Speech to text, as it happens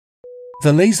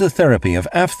The laser therapy of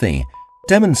APHTHAE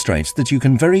demonstrates that you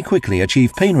can very quickly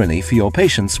achieve pain relief for your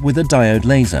patients with a diode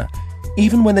laser,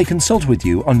 even when they consult with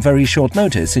you on very short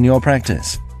notice in your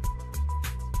practice.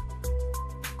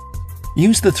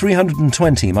 Use the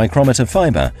 320 micrometer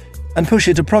fiber and push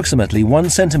it approximately 1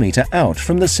 centimeter out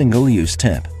from the single-use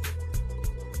tip.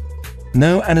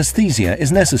 No anesthesia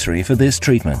is necessary for this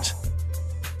treatment.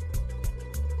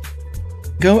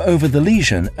 Go over the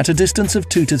lesion at a distance of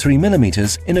 2 to 3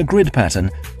 millimeters in a grid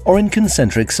pattern or in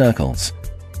concentric circles.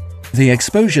 The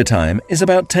exposure time is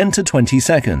about 10 to 20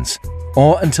 seconds,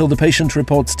 or until the patient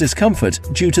reports discomfort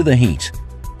due to the heat.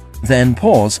 Then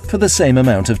pause for the same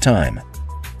amount of time.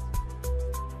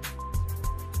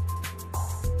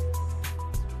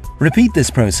 Repeat this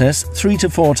process 3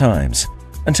 to 4 times,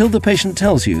 until the patient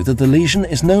tells you that the lesion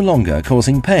is no longer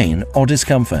causing pain or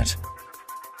discomfort.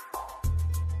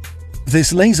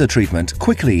 This laser treatment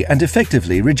quickly and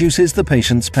effectively reduces the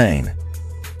patient's pain.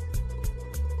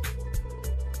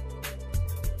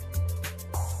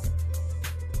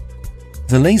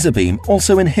 The laser beam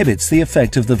also inhibits the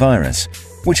effect of the virus,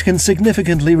 which can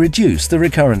significantly reduce the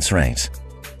recurrence rate.